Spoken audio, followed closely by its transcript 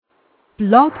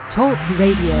Blog Talk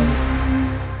Radio.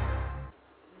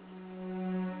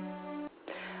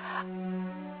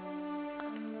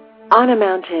 On a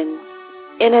mountain,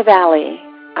 in a valley,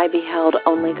 I beheld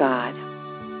only God.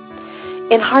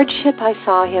 In hardship I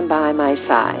saw him by my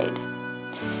side.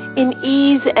 In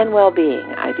ease and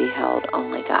well-being I beheld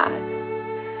only God.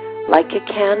 Like a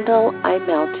candle I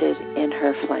melted in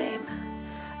her flame.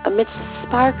 Amidst the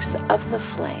sparks of the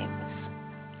flames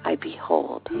I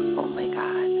behold only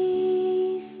God.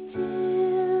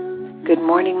 Good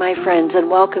morning, my friends, and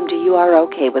welcome to You Are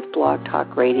Okay with Blog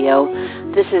Talk Radio.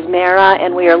 This is Mara,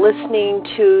 and we are listening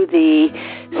to the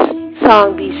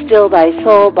song Be Still Thy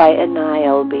Soul by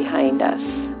Anil behind us.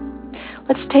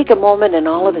 Let's take a moment and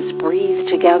all of us breathe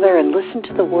together and listen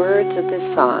to the words of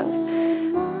this song.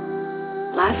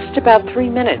 Lasts about 3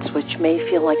 minutes, which may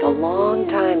feel like a long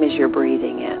time as you're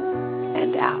breathing in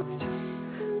and out.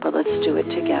 But let's do it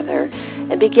together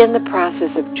and begin the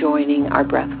process of joining our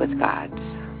breath with God's.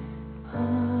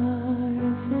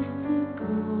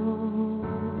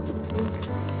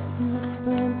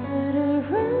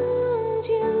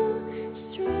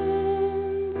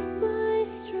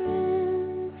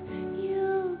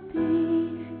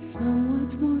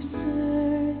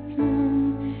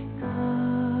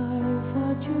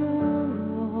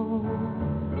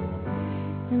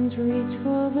 Reach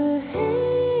for the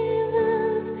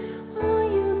heavens, all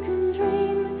you can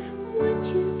dream, what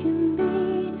you can be,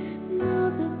 know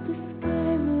that the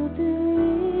sky will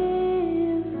deliver.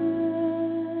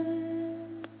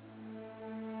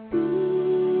 Be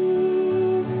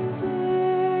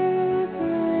stirred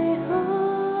by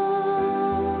heart,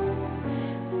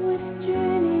 with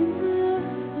journeys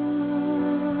afar,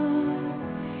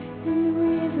 and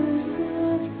rivers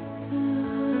of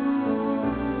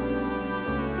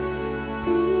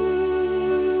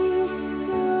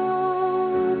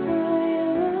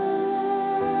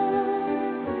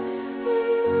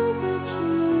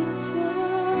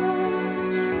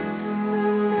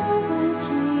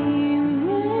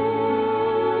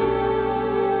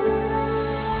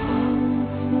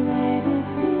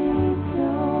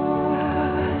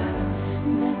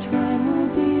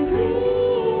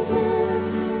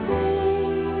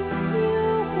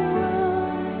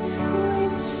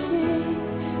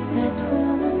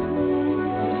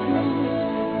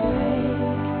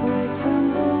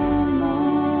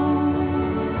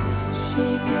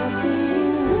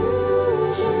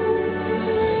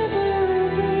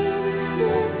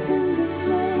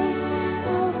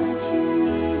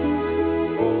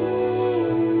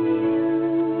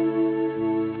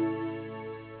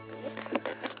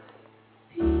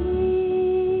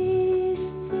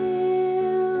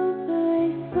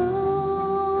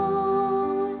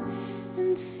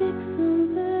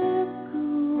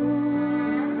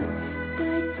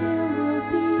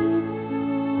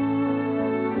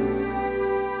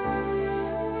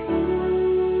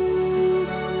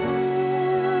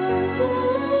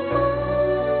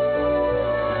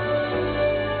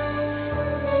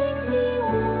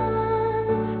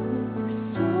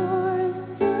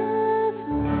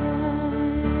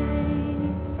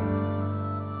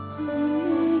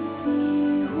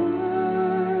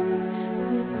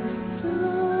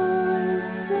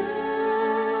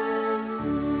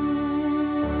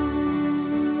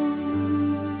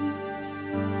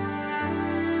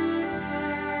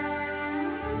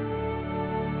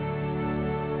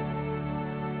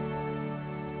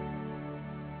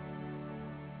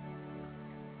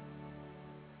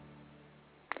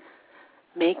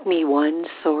Make me one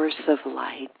source of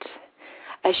light.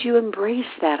 As you embrace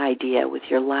that idea with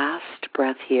your last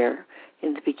breath here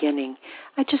in the beginning,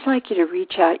 I'd just like you to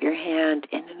reach out your hand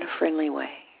in a friendly way.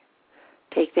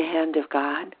 Take the hand of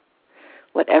God.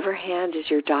 Whatever hand is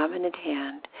your dominant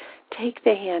hand, take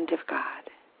the hand of God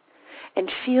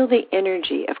and feel the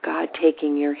energy of God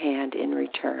taking your hand in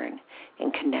return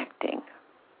and connecting.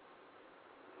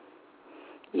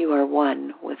 You are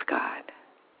one with God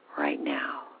right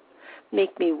now.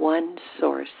 Make me one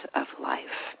source of life.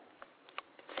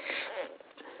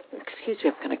 Excuse me,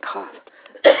 I'm going to cough.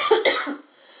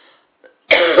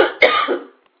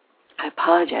 I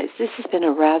apologize. This has been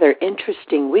a rather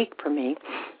interesting week for me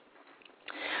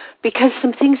because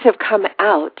some things have come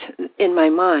out in my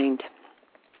mind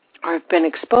or have been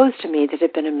exposed to me that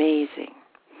have been amazing.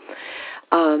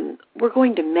 We're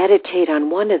going to meditate on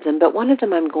one of them, but one of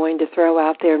them I'm going to throw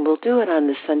out there, and we'll do it on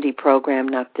the Sunday program,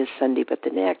 not this Sunday, but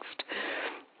the next.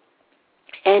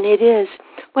 And it is,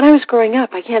 when I was growing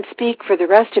up, I can't speak for the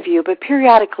rest of you, but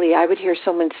periodically I would hear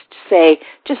someone say,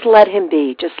 just let him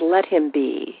be, just let him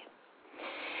be.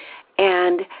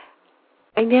 And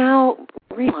I now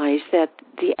realize that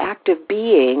the act of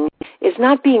being is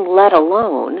not being let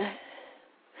alone,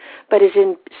 but is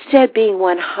instead being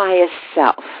one highest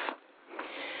self.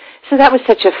 So that was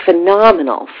such a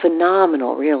phenomenal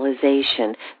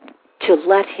realization, to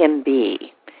let him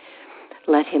be.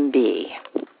 Let him be.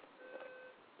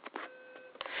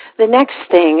 The next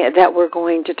thing that we're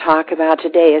going to talk about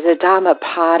today is a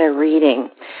Dhammapada reading.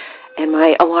 And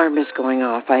my alarm is going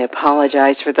off. I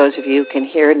apologize for those of you who can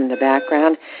hear it in the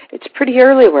background. It's pretty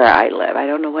early where I live. I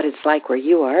don't know what it's like where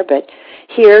you are, but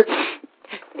here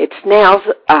it's now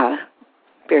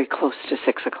very close to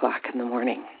 6 o'clock in the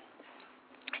morning.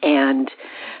 And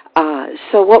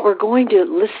so what we're going to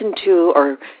listen to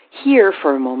or hear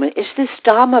for a moment is this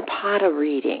Dhammapada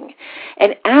reading.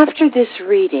 And after this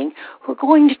reading, we're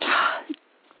going to talk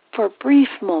for a brief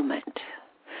moment.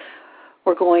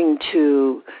 We're going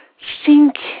to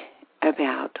think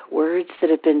about words that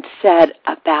have been said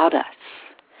about us.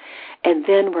 And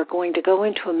then we're going to go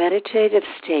into a meditative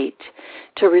state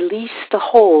to release the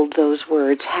hold those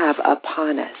words have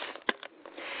upon us.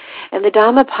 And the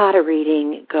Dhammapada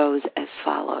reading goes as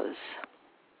follows.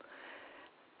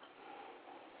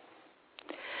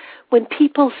 When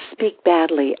people speak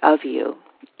badly of you,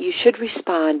 you should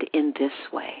respond in this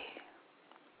way.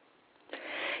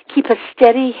 Keep a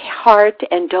steady heart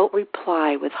and don't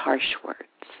reply with harsh words.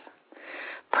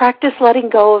 Practice letting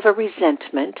go of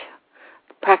resentment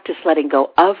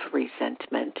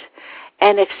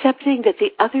and accepting that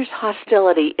the other's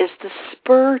hostility is the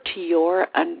spur to your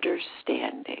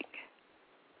understanding.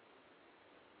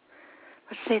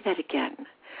 Let's say that again.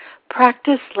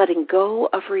 Practice letting go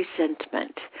of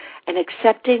resentment and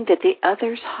accepting that the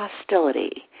other's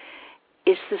hostility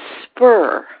is the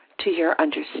spur to your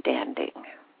understanding.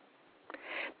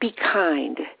 Be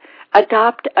kind.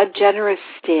 Adopt a generous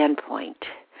standpoint.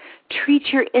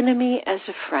 Treat your enemy as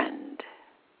a friend.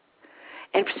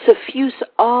 And suffuse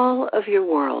all of your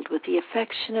world with the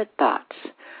affectionate thoughts,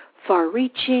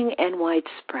 far-reaching and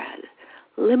widespread,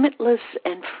 limitless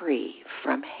and free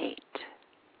from hate.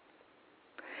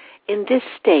 In this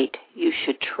state, you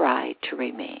should try to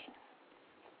remain.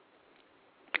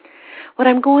 What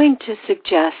I'm going to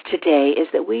suggest today is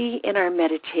that we, in our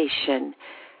meditation,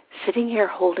 sitting here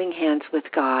holding hands with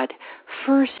God,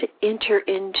 first enter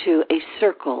into a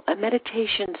circle, a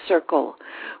meditation circle,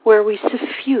 where we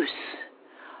suffuse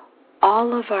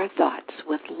all of our thoughts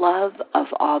with love of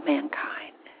all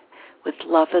mankind, with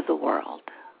love of the world.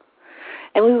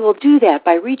 And we will do that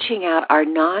by reaching out our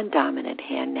non-dominant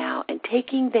hand now and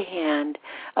taking the hand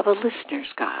of a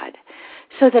listener's God,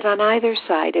 so that on either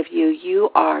side of you, you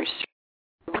are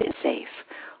safe,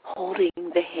 holding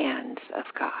the hands of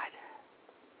God.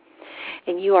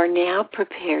 And you are now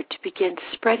prepared to begin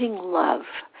spreading love.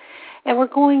 And we're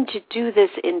going to do this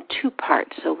in two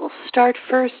parts. So we'll start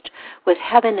first with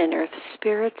heaven and earth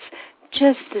spirits,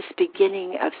 just this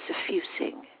beginning of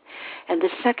suffusing. And the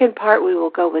second part, we will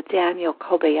go with Daniel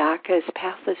Kobayaka's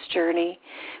Pathless Journey,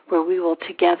 where we will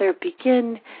together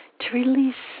begin to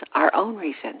release our own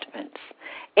resentments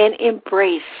and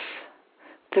embrace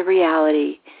the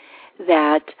reality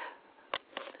that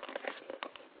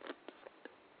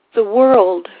the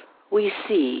world we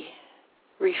see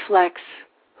reflects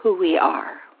who we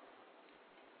are.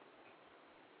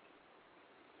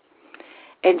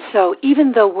 And so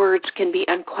even though words can be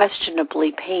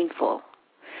unquestionably painful,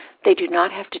 they do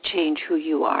not have to change who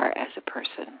you are as a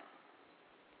person.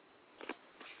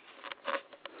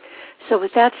 So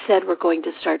with that said, we're going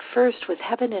to start first with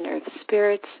heaven and earth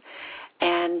spirits,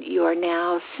 and you are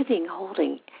now sitting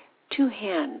holding two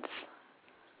hands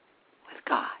with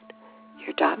God,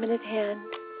 your dominant hand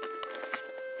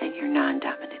and your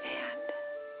non-dominant hand.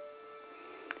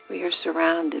 We are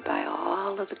surrounded by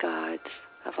all of the gods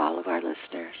of all of our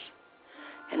listeners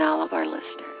and all of our listeners.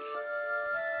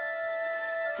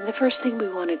 And the first thing we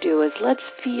want to do is let's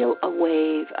feel a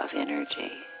wave of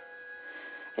energy.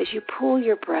 As you pull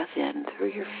your breath in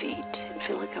through your feet and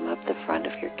feel it come up the front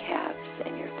of your calves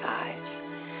and your thighs,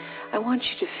 I want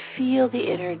you to feel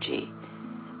the energy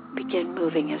begin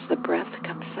moving as the breath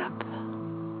comes up,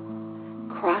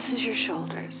 crosses your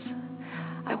shoulders.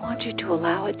 I want you to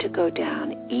allow it to go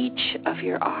down each of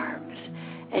your arms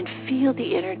and feel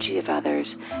the energy of others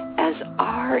as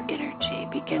our energy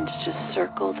begins to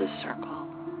circle the circle.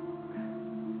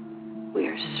 We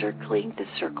are circling the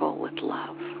circle with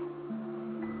love.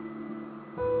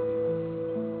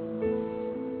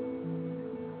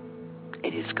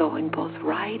 It is going both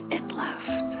right and left.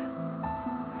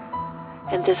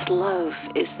 And this love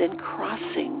is then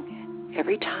crossing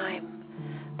every time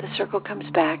the circle comes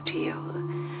back to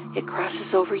you. It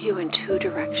crosses over you in two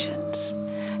directions.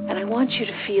 And I want you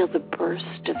to feel the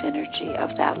burst of energy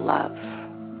of that love.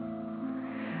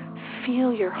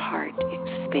 Feel your heart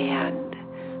expand,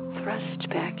 thrust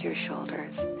back your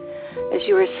shoulders as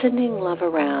you are sending love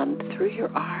around through your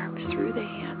arms, through the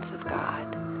hands of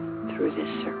God, through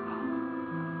this circle.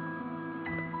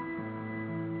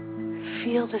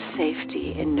 Feel the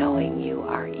safety in knowing you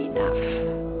are enough,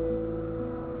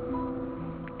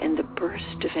 and the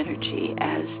burst of energy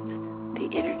as the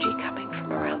energy coming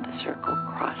from around the circle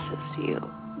crosses you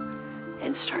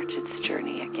and starts its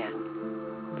journey again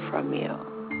from you.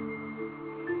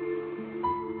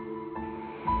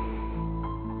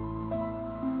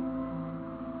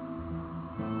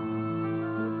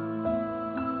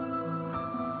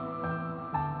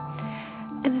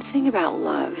 And the thing about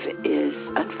love is,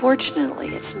 unfortunately,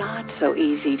 it's not so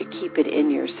easy to keep it in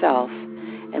yourself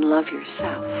and love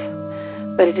yourself.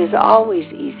 But it is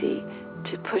always easy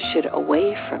to push it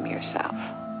away from yourself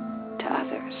to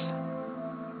others.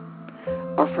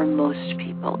 Or for most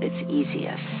people, it's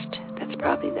easiest. That's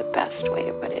probably the best way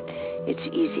to put it. It's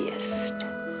easiest.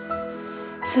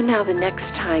 So now the next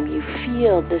time you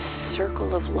feel this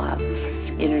circle of love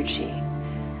energy,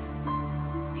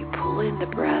 pull in the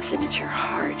breath, and at your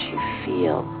heart you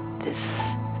feel this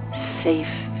safe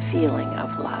feeling of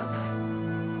love.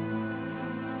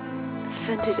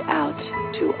 Send it out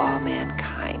to all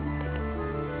mankind.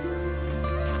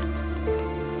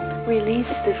 Release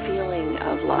the feeling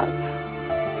of love.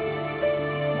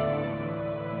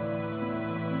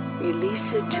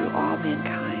 Release it to all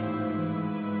mankind.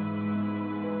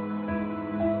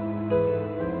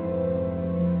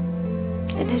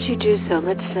 And as you do so,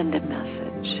 let's send a message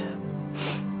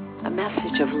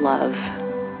of love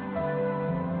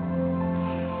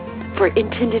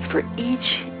intended for each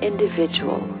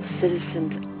individual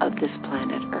citizen of this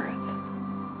planet Earth.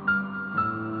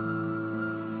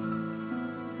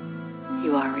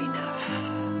 You are enough.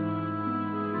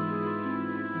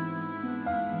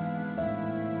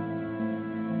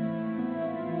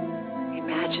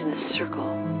 Imagine the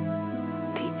circle,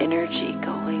 the energy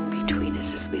going between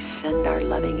us as we send our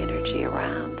loving energy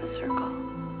around the circle,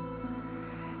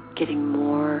 getting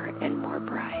more and more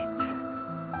bright,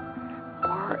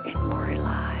 more and more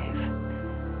alive.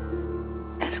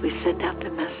 As we send out the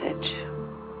message,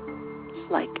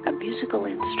 it's like a musical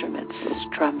instrument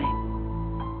strumming.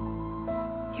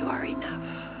 You are enough.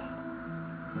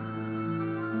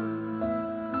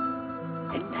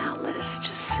 And now let us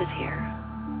just sit here,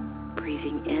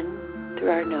 breathing in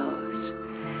through our nose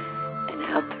and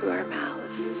out through our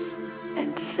mouths,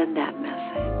 and send that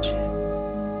message.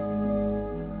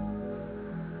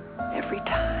 Every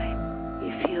time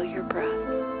you feel your breath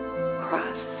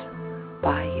cross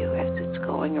by you as it's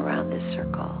going around this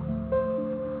circle,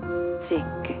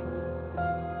 think,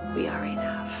 we are enough.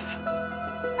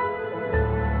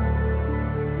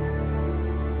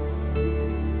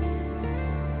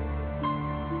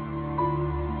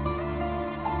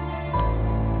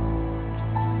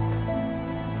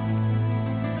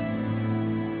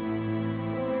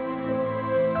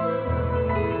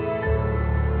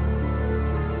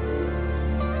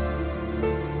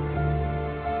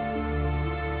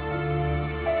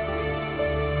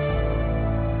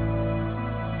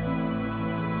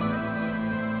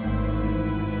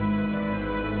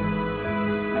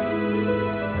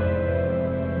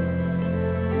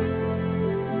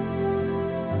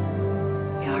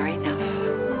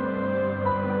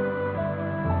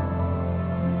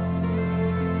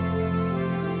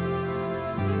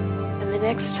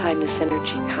 Next time this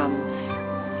energy comes,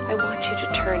 I want you to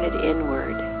turn it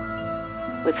inward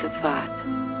with the thought,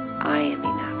 I am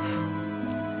enough.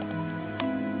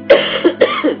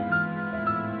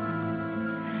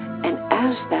 And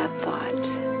as that thought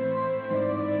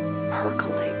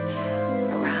percolates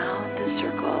around the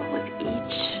circle with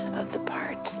each of the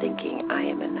parts thinking, I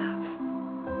am enough,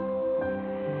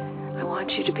 I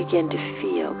want you to begin to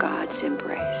feel God's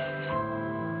embrace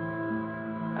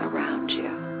around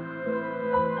you.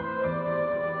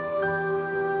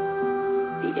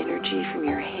 The energy from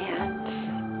your hands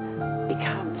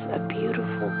becomes a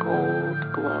beautiful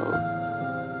gold glow.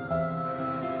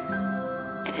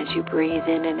 And as you breathe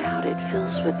in and out, it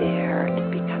fills with air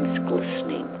and becomes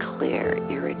glistening, clear,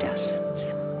 iridescent.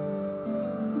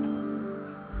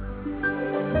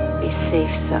 A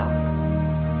safe zone.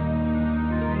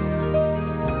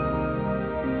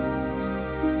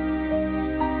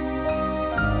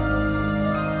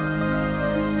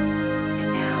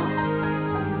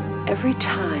 Every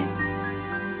time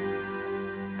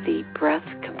the breath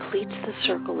completes the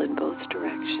circle in both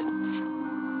directions,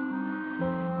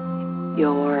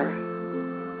 your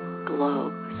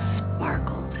globe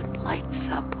sparkles and lights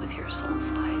up with your soul's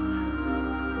light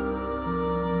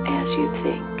as you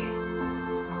think,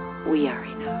 we are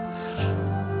enough.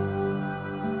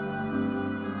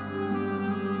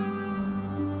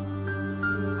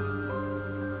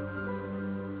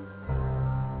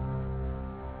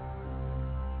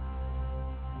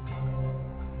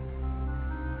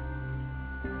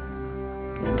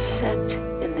 And set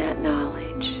in that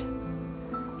knowledge,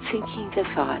 thinking the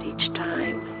thought each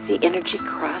time the energy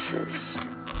crosses.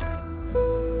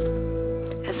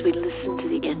 As we listen to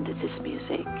the end of this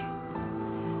music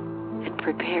and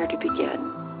prepare to begin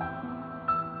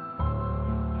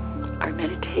our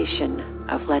meditation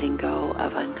of letting go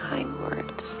of unkind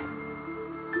words.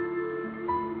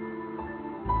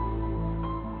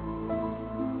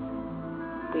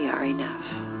 We are enough.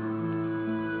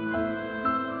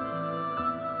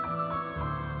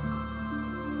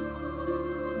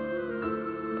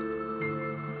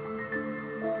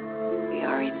 We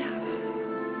are enough.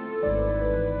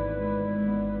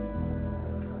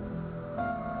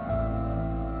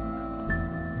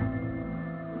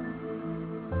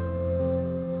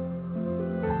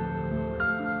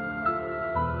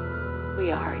 We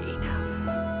are enough.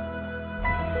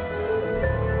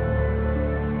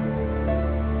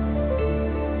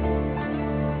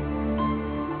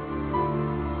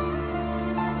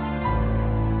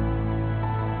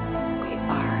 We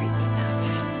are enough.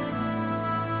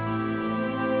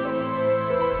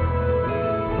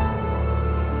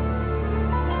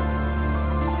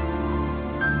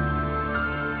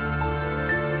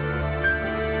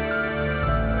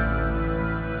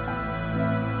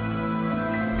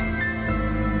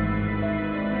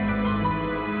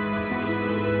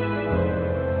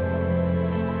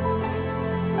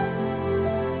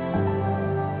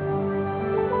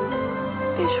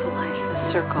 Visualize the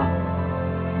circle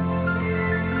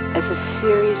as a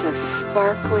series of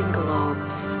sparkling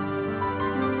globes,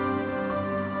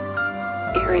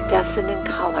 iridescent in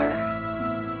color,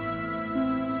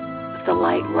 with the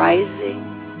light rising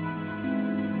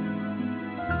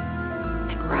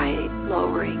and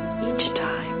lowering each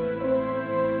time.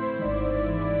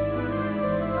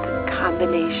 The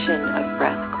combination of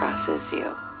breath crosses you.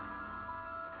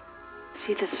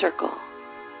 See the circle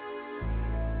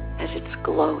as it's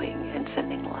glowing and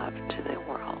sending love to the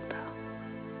world.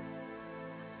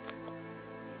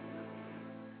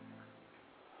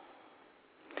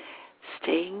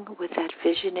 Staying with that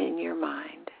vision in your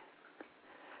mind,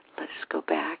 let us go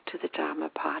back to the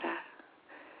Dhammapada.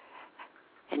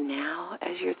 And now,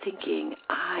 as you're thinking,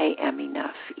 I am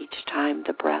enough, each time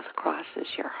the breath crosses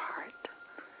your heart,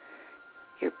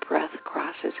 your breath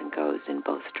crosses and goes in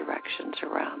both directions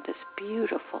around this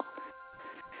beautiful,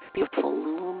 beautiful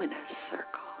luminous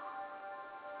circle.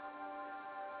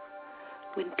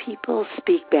 When people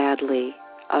speak badly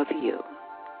of you,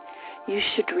 you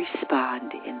should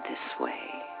respond in this way.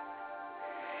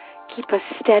 Keep a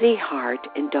steady heart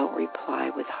and don't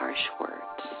reply with harsh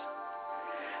words.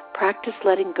 Practice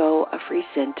letting go of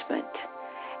resentment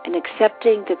and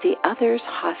accepting that the other's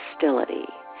hostility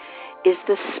is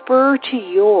the spur to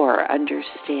your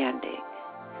understanding.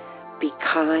 Be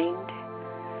kind.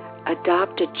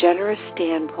 Adopt a generous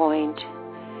standpoint,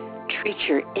 treat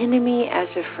your enemy as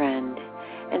a friend,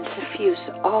 and suffuse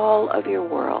all of your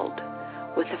world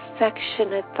with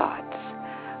affectionate thoughts,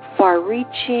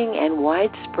 far-reaching and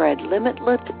widespread,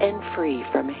 limitless and free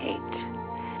from hate.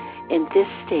 In this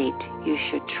state, you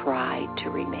should try to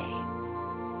remain.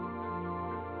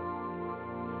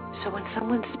 So when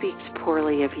someone speaks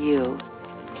poorly of you,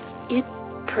 it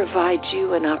provides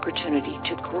you an opportunity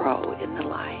to grow in the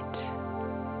light.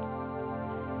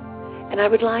 And I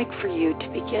would like for you to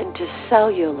begin to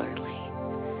cellularly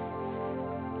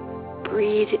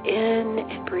breathe in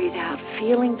and breathe out,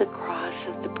 feeling the cross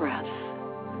of the breath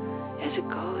as it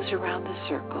goes around the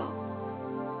circle.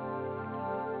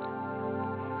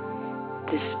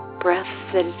 This breath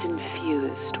that is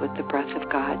infused with the breath of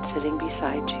God sitting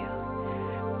beside you,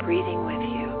 breathing with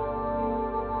you.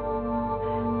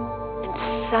 And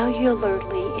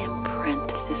cellularly imprint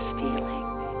this feeling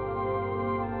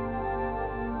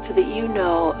so that you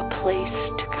know a place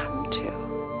to come to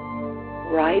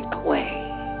right away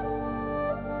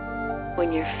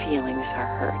when your feelings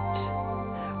are hurt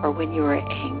or when you are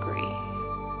angry,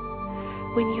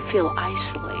 when you feel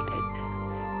isolated,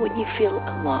 when you feel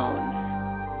alone,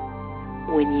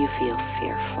 when you feel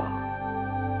fearful.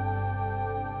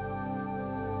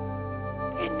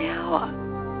 And now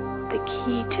the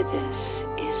key to this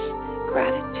is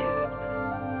gratitude.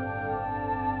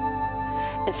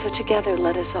 And so together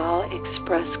let us all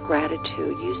express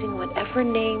gratitude using whatever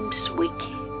names we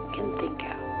can think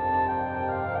of.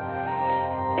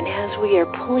 And as we are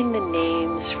pulling the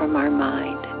names from our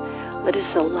mind, let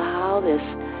us allow this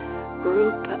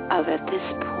group of, at this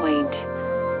point,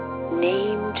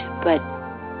 named but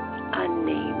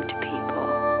unnamed people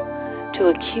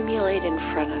to accumulate in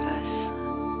front of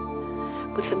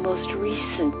us, with the most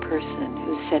recent person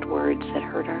who said words that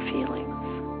hurt our feelings,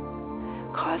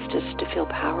 caused us to feel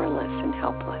powerless and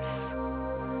helpless,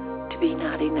 to be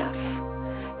not enough,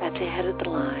 at the head of the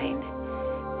line,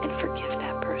 and forgive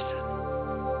that person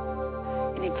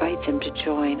and invite them to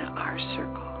join our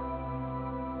circle.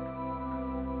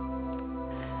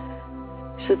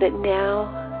 So that now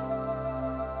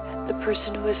the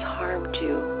person who has harmed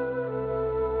you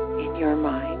in your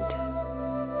mind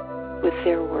with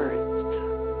their words,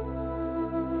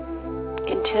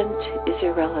 intent is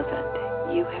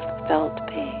irrelevant. You have felt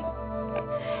pain,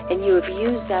 and you have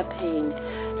used that pain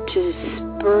to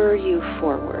spur you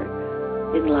forward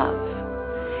in love,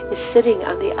 is sitting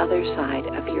on the other side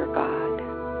of your God,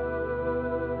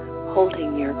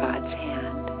 holding your God's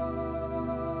hand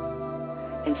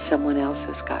and someone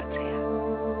else's God's hand.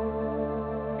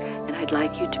 And I'd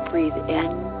like you to breathe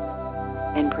in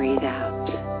and breathe out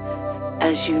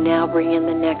as you now bring in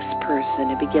the next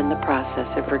person and begin the process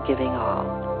of forgiving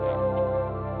all.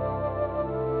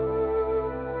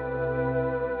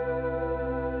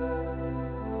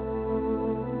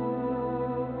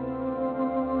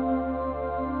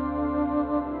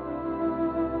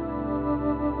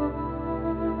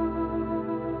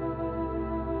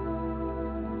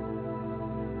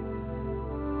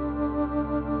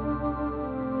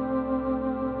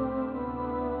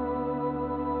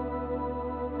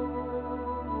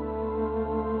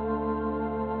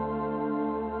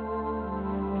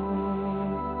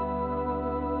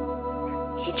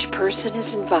 Each person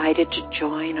is invited to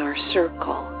join our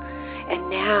circle. And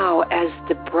now as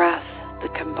the breath, the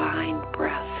combined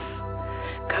breath,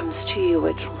 comes to you,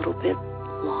 it's a little bit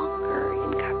longer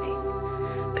in coming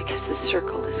because the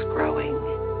circle is growing.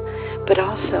 But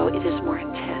also it is more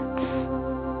intense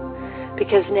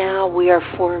because now we are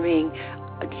forming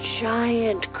a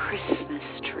giant Christmas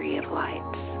tree of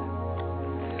lights.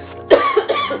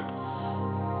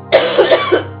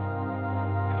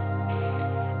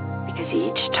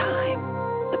 Each time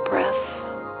the breath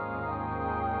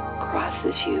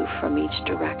crosses you from each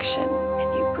direction and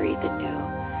you breathe anew,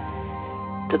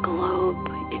 the globe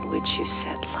in which you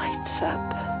set lights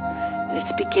up, and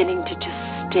it's beginning to just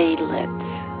stay lit.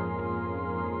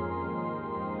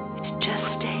 It's just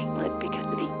staying lit because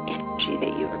of the energy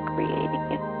that you are creating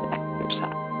inside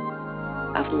yourself,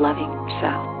 of loving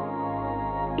yourself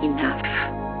enough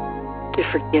to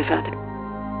forgive others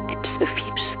and to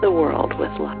suffuse the world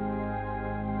with love.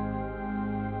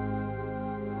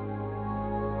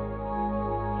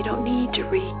 You don't need to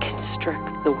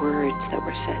reconstruct the words that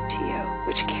were said to you,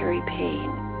 which carry pain.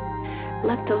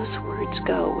 Let those words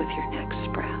go with your next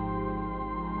breath.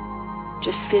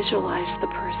 Just visualize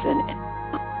the person and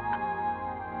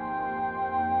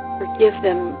forgive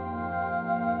them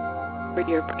for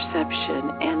your perception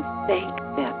and thank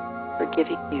them for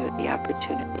giving you the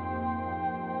opportunity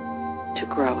to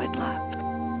grow in love.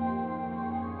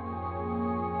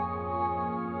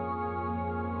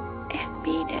 And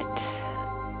mean it.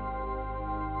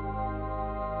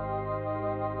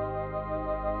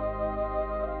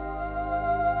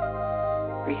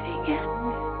 Breathing in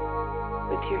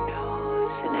with your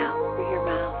nose and out through your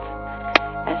mouth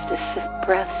as the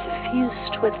breath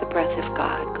suffused with the breath of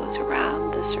God goes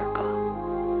around the circle,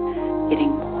 getting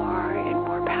more and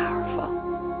more powerful,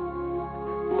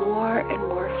 more and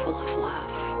more full of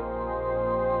love,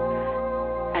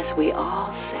 as we all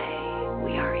say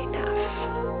we are enough,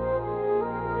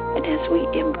 and as we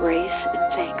embrace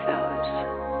and thank those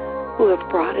who have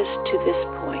brought us to this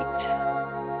point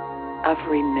of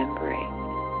remembering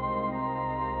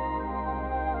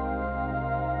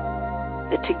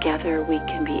that together we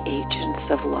can be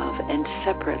agents of love, and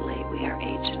separately we are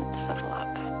agents of love.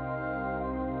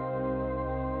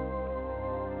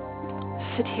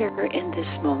 Sit here in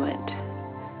this moment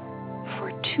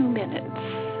for 2 minutes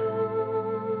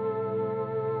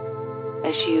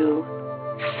as you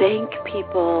thank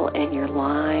people and your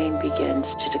line begins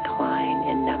to decline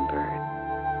in number.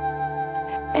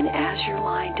 And as your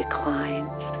line declines,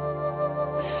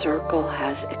 the circle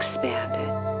has expanded.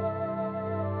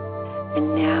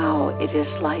 And now it is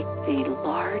like the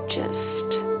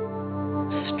largest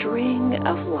string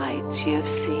of lights you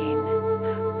have seen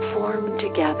form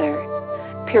together,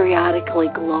 periodically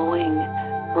glowing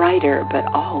brighter, but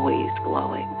always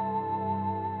glowing.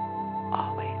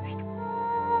 Always.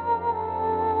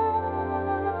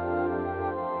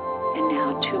 And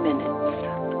now 2 minutes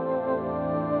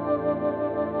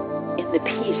in the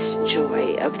peace,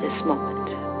 joy of this moment.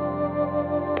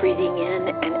 Breathing in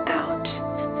and out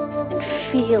and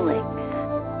feeling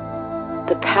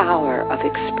the power of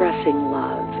expressing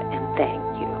love and thank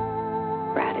you,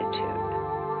 gratitude.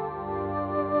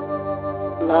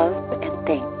 Love and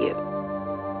thank you.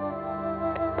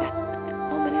 That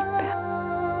moment is best.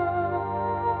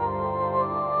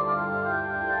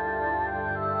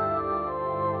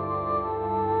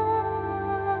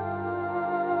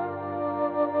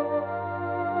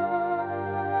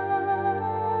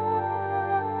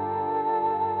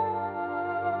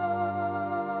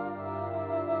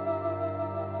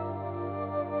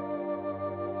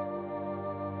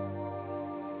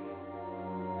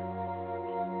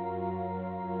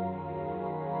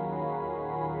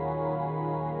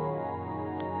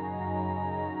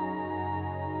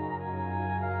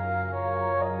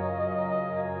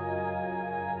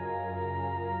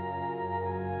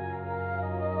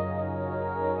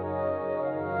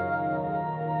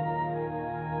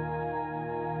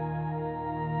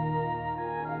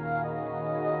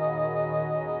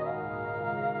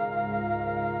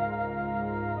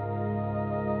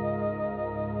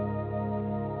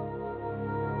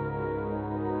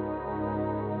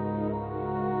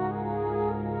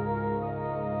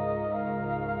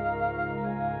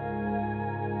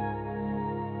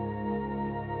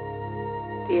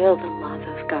 Feel the love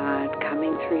of God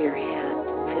coming through your hands.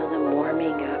 Feel them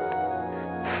warming up,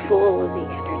 full of the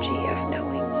energy of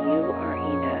knowing you are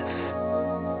enough,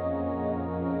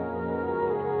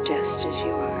 just as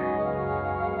you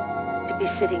are. To be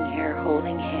sitting here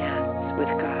holding hands with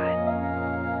God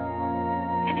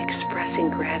and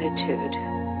expressing gratitude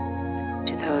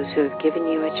to those who have given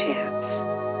you a chance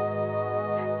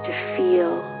to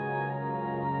feel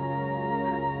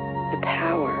the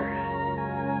power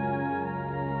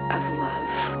of love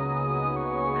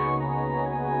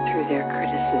through their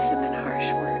criticism and harsh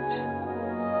words.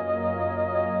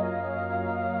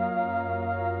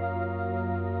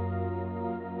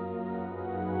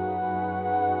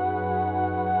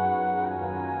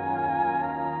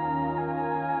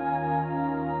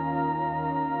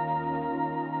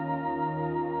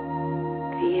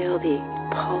 Feel the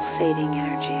pulsating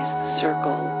energy as the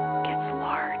circle gets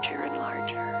larger and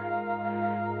larger.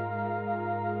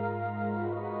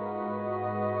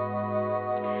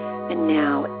 And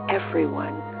now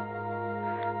everyone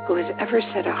who has ever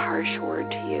said a harsh word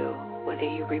to you, whether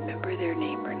you remember their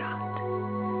name or not,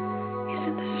 is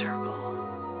in the circle.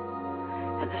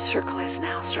 And the circle has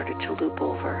now started to loop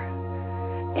over,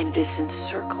 and it is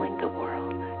encircling the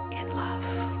world in love.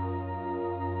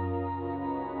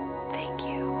 Thank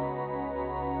you.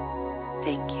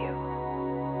 Thank you.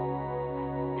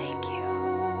 Thank you.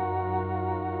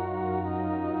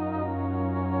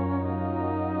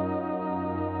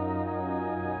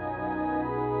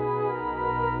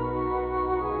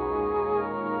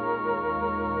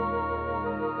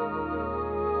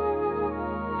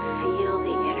 Feel the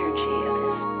energy of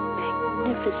this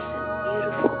magnificent,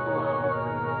 beautiful glow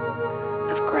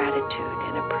of gratitude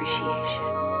and appreciation.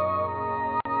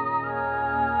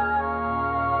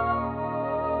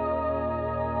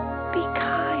 Be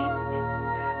kind.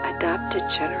 Adopt a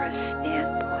generous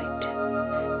standpoint.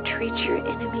 Treat your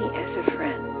enemy as a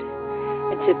friend,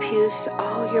 and suffuse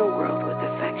all your world with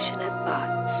affectionate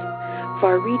thoughts,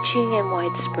 far-reaching and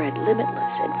widespread,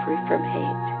 limitless and free from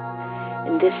hate.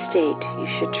 In this state, you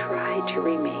should try to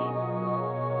remain.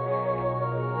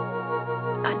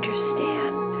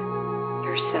 Understand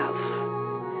yourself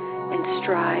and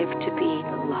strive to be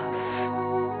love.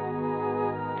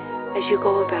 As you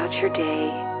go about your day,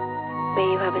 may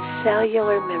you have a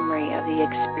cellular memory of the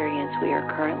experience we are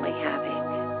currently having,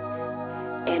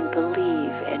 and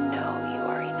believe and know you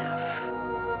are enough.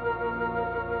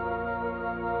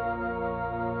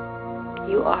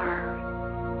 You are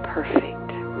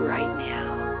perfect right now.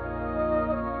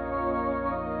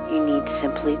 You need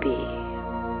simply be.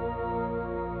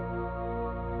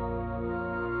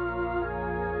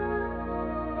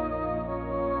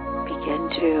 Begin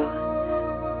to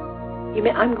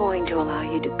I'm going to allow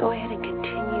you to go ahead and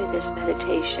continue this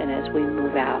meditation as we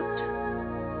move out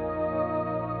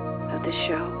of the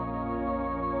show.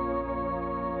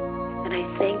 And I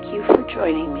thank you for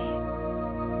joining me.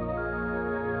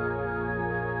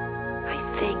 I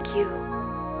thank you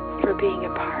for being a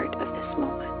part of this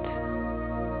moment.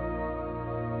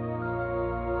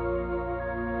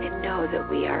 And know that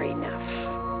we are enough.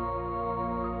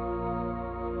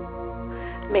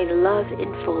 May love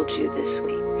enfold you this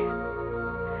week.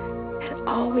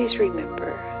 Always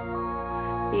remember,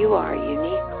 you are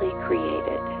uniquely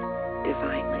created,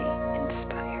 divinely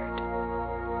inspired.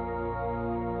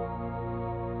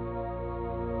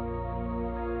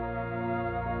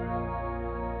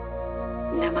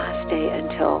 Namaste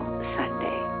until Sunday.